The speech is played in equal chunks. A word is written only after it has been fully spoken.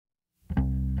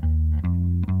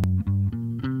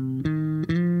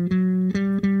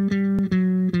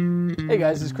Hey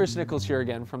guys, it's Chris Nichols here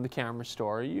again from the Camera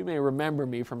Store. You may remember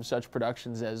me from such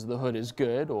productions as The Hood is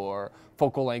Good or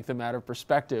Focal Length and Matter of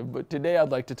Perspective, but today I'd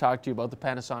like to talk to you about the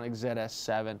Panasonic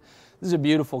ZS7. This is a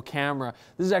beautiful camera.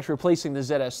 This is actually replacing the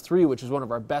ZS3, which is one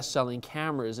of our best-selling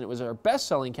cameras, and it was our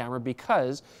best-selling camera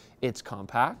because it's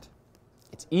compact,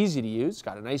 it's easy to use,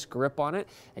 got a nice grip on it,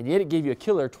 and yet it gave you a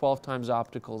killer 12 times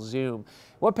optical zoom.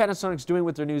 What Panasonic's doing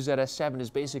with their new ZS7 is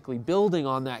basically building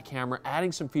on that camera,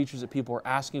 adding some features that people are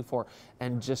asking for,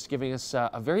 and just giving us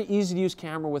a very easy to use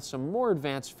camera with some more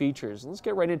advanced features. Let's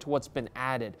get right into what's been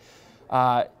added.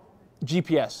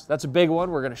 GPS, that's a big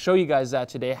one. We're going to show you guys that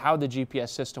today, how the GPS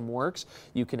system works.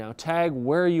 You can now tag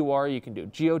where you are. You can do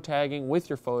geotagging with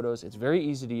your photos. It's very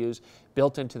easy to use,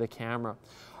 built into the camera.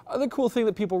 The cool thing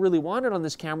that people really wanted on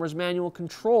this camera is manual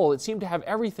control. It seemed to have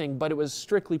everything, but it was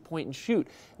strictly point and shoot.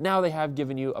 Now they have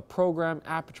given you a program,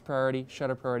 aperture priority,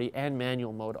 shutter priority, and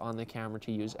manual mode on the camera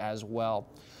to use as well.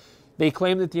 They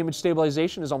claim that the image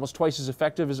stabilization is almost twice as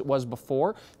effective as it was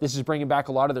before. This is bringing back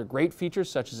a lot of their great features,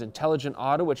 such as intelligent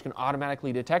auto, which can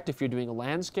automatically detect if you're doing a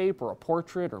landscape or a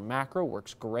portrait or macro.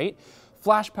 Works great.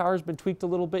 Flash power has been tweaked a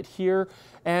little bit here,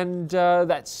 and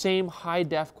that same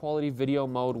high-def quality video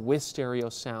mode with stereo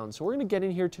sound. So we're going to get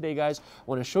in here today, guys. I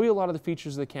want to show you a lot of the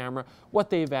features of the camera, what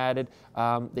they've added.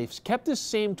 They've kept this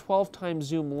same 12 times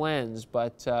zoom lens,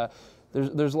 but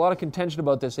there's a lot of contention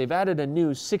about this. They've added a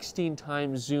new 16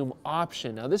 times zoom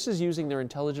option. Now this is using their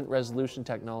intelligent resolution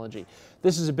technology.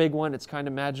 This is a big one. It's kind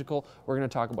of magical. We're going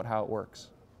to talk about how it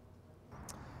works.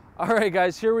 All right,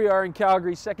 guys, here we are in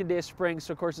Calgary, second day of spring,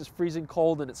 so of course it's freezing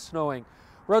cold and it's snowing.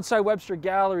 We're outside Webster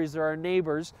Galleries, they're our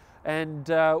neighbors, and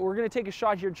we're going to take a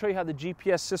shot here and show you how the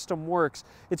GPS system works.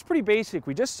 It's pretty basic.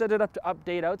 We just set it up to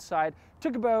update outside. It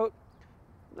took about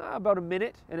a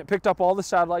minute, and it picked up all the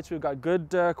satellites. We've got good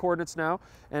coordinates now,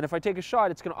 and if I take a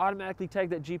shot, it's going to automatically tag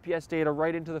that GPS data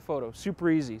right into the photo. Super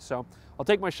easy. So I'll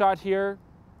take my shot here.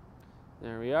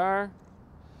 There we are.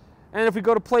 And if we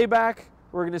go to playback,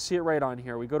 we're going to see it right on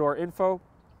here. We go to our info,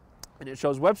 and it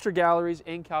shows Webster Galleries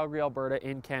in Calgary, Alberta,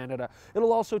 in Canada.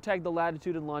 It'll also tag the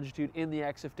latitude and longitude in the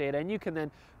EXIF data, and you can then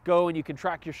go and you can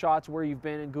track your shots, where you've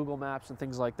been in Google Maps and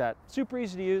things like that. Super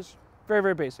easy to use, very,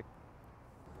 very basic.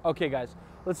 Okay, guys,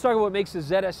 let's talk about what makes the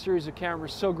ZS series of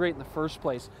cameras so great in the first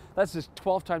place. That's this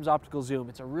 12 times optical zoom.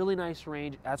 It's a really nice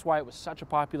range. That's why it was such a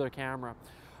popular camera.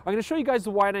 I'm going to show you guys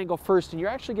the wide angle first, and you're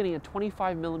actually getting a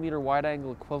 25mm wide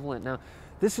angle equivalent. Now,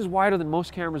 this is wider than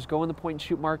most cameras go in the point and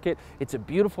shoot market. It's a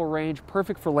beautiful range,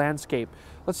 perfect for landscape.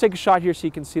 Let's take a shot here so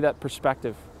you can see that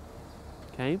perspective.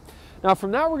 Okay. Now from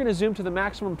that, we're going to zoom to the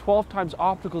maximum 12 times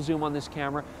optical zoom on this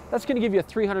camera. That's going to give you a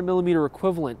 300mm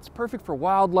equivalent. It's perfect for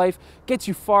wildlife, gets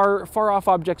you far off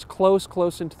objects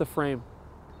close into the frame.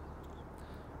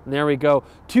 And there we go.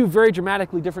 Two very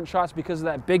dramatically different shots because of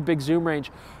that big zoom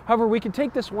range. However, we can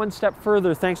take this one step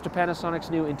further thanks to Panasonic's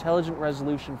new intelligent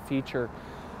resolution feature.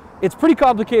 It's a pretty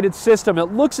complicated system.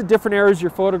 It looks at different areas of your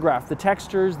photograph, the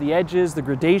textures, the edges, the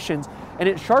gradations, and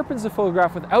it sharpens the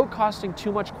photograph without costing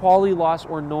too much quality loss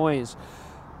or noise.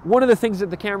 One of the things that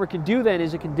the camera can do then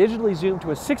is it can digitally zoom to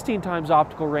a 16 times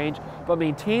optical range, but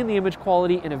maintain the image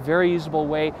quality in a very usable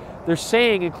way. They're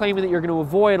saying and claiming that you're going to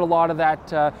avoid a lot of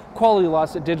that quality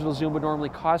loss that digital zoom would normally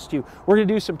cost you. We're going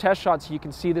to do some test shots so you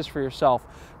can see this for yourself.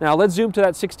 Now let's zoom to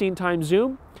that 16 times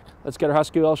zoom. Let's get our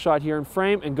Husky L shot here in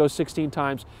frame and go 16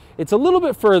 times. It's a little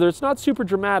bit further, it's not super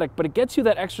dramatic, but it gets you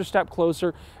that extra step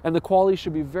closer, and the quality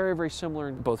should be very, very similar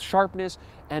in both sharpness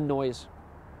and noise.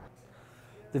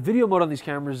 The video mode on these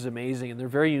cameras is amazing, and they're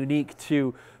very unique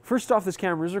too. First off, this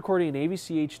camera is recording an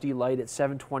AVC HD light at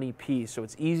 720p, so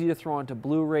it's easy to throw onto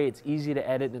Blu-ray, it's easy to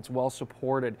edit, and it's well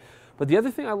supported. But the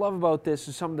other thing I love about this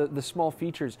is some of the small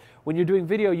features. When you're doing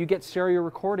video, you get stereo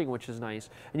recording, which is nice.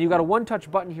 And you've got a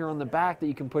one-touch button here on the back that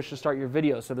you can push to start your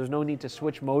video, so there's no need to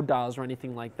switch mode dials or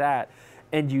anything like that.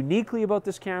 And uniquely about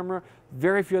this camera,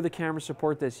 very few other cameras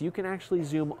support this. You can actually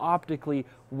zoom optically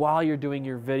while you're doing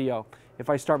your video. If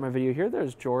I start my video here,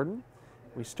 there's Jordan.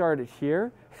 We start it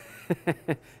here.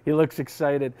 He looks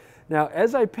excited. Now,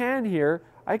 as I pan here,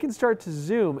 I can start to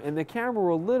zoom, and the camera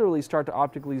will literally start to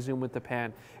optically zoom with the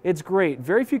pan. It's great.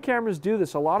 Very few cameras do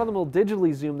this. A lot of them will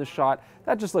digitally zoom the shot.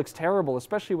 That just looks terrible,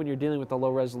 especially when you're dealing with the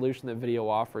low resolution that video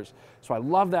offers. So I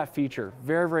love that feature.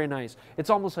 Very, very nice.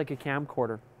 It's almost like a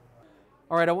camcorder.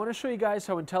 All right, I want to show you guys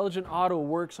how Intelligent Auto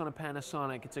works on a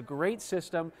Panasonic. It's a great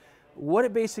system. What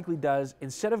it basically does,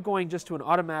 instead of going just to an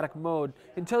automatic mode,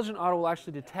 Intelligent Auto will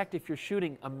actually detect if you're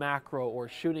shooting a macro or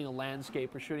shooting a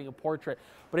landscape or shooting a portrait.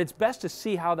 But it's best to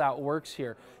see how that works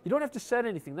here. You don't have to set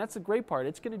anything. That's the great part.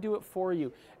 It's going to do it for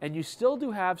you. And you still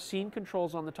do have scene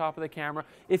controls on the top of the camera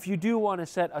if you do want to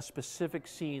set a specific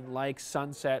scene like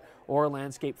sunset or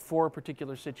landscape for a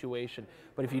particular situation.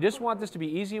 But if you just want this to be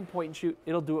easy and point and shoot,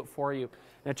 it'll do it for you.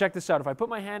 Now check this out. If I put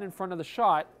my hand in front of the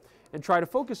shot and try to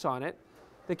focus on it,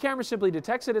 the camera simply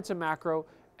detects that it's a macro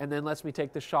and then lets me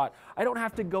take the shot. I don't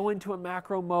have to go into a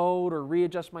macro mode or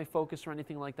readjust my focus or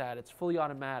anything like that. It's fully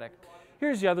automatic.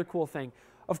 Here's the other cool thing.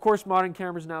 Of course, modern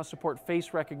cameras now support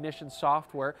face recognition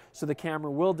software, so the camera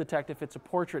will detect if it's a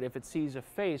portrait, if it sees a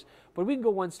face. But we can go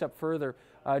one step further.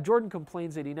 Jordan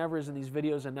complains that he never is in these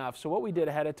videos enough. So what we did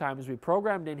ahead of time is we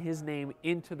programmed in his name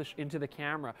into the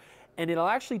camera. And it'll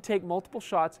actually take multiple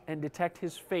shots and detect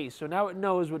his face. So now it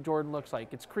knows what Jordan looks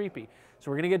like. It's creepy. So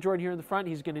we're going to get Jordan here in the front.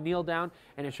 He's going to kneel down,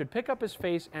 and it should pick up his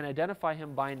face and identify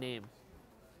him by name.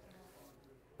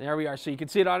 There we are. So you can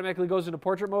see it automatically goes into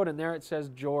portrait mode, and there it says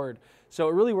Jord. So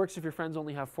it really works if your friends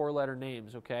only have 4-letter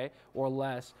names, okay, or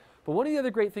less. But one of the other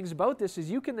great things about this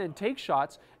is you can then take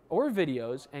shots or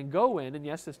videos and go in, and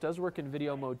yes, this does work in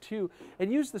video mode too,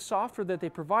 and use the software that they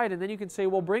provide, and then you can say,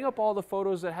 well, bring up all the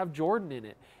photos that have Jordan in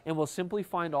it, and we'll simply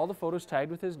find all the photos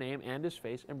tagged with his name and his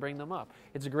face and bring them up.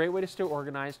 It's a great way to stay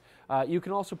organized. You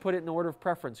can also put it in order of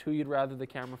preference, who you'd rather the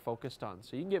camera focused on.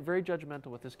 So you can get very judgmental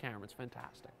with this camera. It's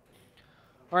fantastic.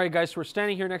 All right, guys, so we're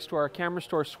standing here next to our camera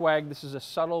store swag. This is a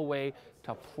subtle way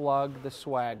to plug the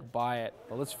swag, buy it.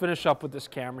 But let's finish up with this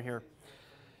camera here.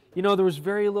 You know, there was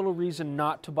very little reason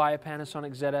not to buy a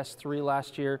Panasonic ZS3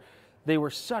 last year. They were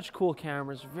such cool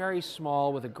cameras, very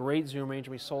small with a great zoom range,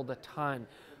 and we sold a ton.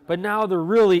 But now there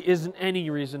really isn't any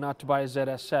reason not to buy a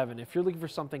ZS7. If you're looking for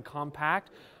something compact,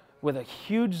 with a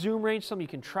huge zoom range, something you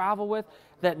can travel with,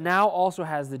 that now also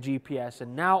has the GPS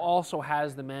and now also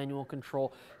has the manual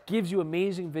control, gives you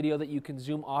amazing video that you can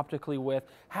zoom optically with,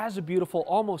 has a beautiful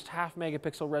almost 0.5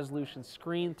 megapixel resolution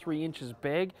screen, 3 inches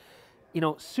big. You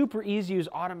know, super easy to use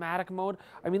automatic mode.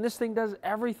 I mean, this thing does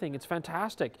everything. It's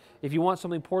fantastic. If you want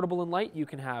something portable and light, you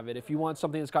can have it. If you want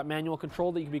something that's got manual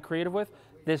control that you can be creative with,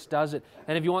 this does it.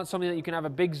 And if you want something that you can have a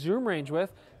big zoom range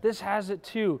with, this has it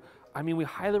too. I mean, we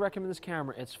highly recommend this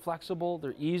camera. It's flexible,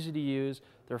 they're easy to use,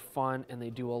 they're fun, and they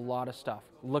do a lot of stuff.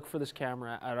 Look for this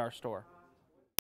camera at our store.